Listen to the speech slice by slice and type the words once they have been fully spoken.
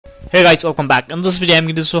Hey guys, welcome back. In this video I'm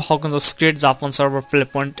going to show how can you create Zaphone server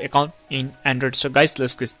point account in Android. So guys,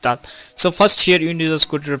 let's get started. So first here you need to just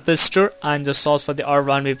go to the Play Store and just search for the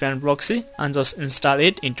R1 VPN proxy and just install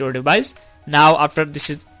it into your device. Now after this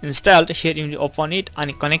is installed, here you need to open it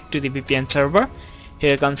and connect to the VPN server.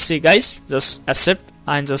 Here you can see guys, just accept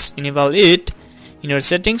and just enable it in your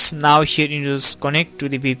settings. Now here you need to just connect to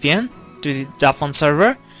the VPN to the Zaphone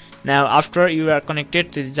server. Now after you are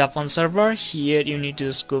connected to the Zaphone server, here you need to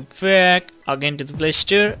just go back again to the Play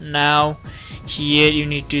Store. Now here you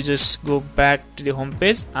need to just go back to the home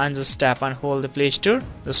page and just tap and hold the Play Store.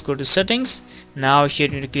 Just go to settings. Now here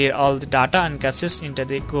you need to clear all the data and caches into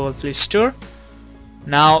the Google Play Store.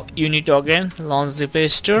 Now you need to again launch the Play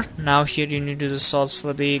Store. Now here you need to just search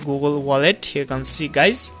for the Google Wallet. Here you can see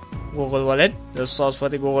guys, Google Wallet. Just search for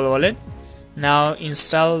the Google Wallet. Now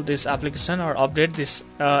install this application or update this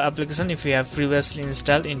application if you have previously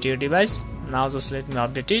installed into your device. Now just let me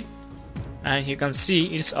update it, and you can see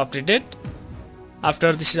it's updated.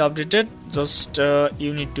 After this is updated, just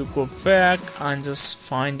you need to go back and just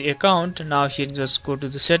find the account. Now here just go to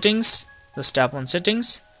the settings, just tap on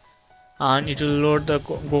settings and it will load the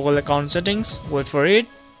Google account settings. Wait for it.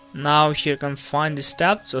 Now here you can find this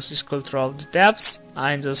tab, just scroll through the tabs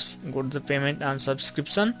and just go to the payment and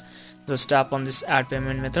subscription. Just tap on this add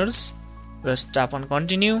payment methods, just tap on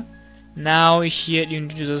continue. Now here you need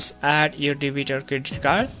to just add your debit or credit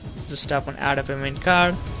card. Just tap on add a payment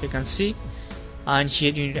card, you can see, and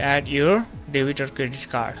here you need to add your debit or credit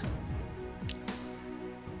card.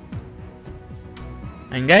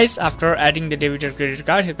 And guys, after adding the debit or credit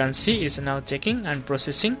card, you can see it's now checking and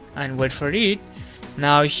processing, and wait for it.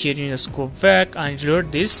 Now here you just go back and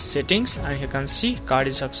load these settings, and you can see card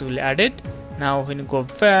is successfully added. Now when you go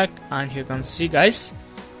back, and you can see guys,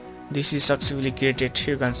 this is successfully created.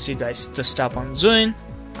 You can see guys, just tap on join,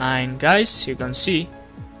 and guys you can see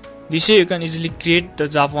this way you can easily create the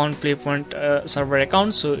Zaphone server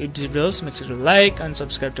account. So if this video helps, make sure to like and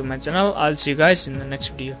subscribe to my channel. I'll see you guys in the next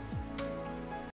video.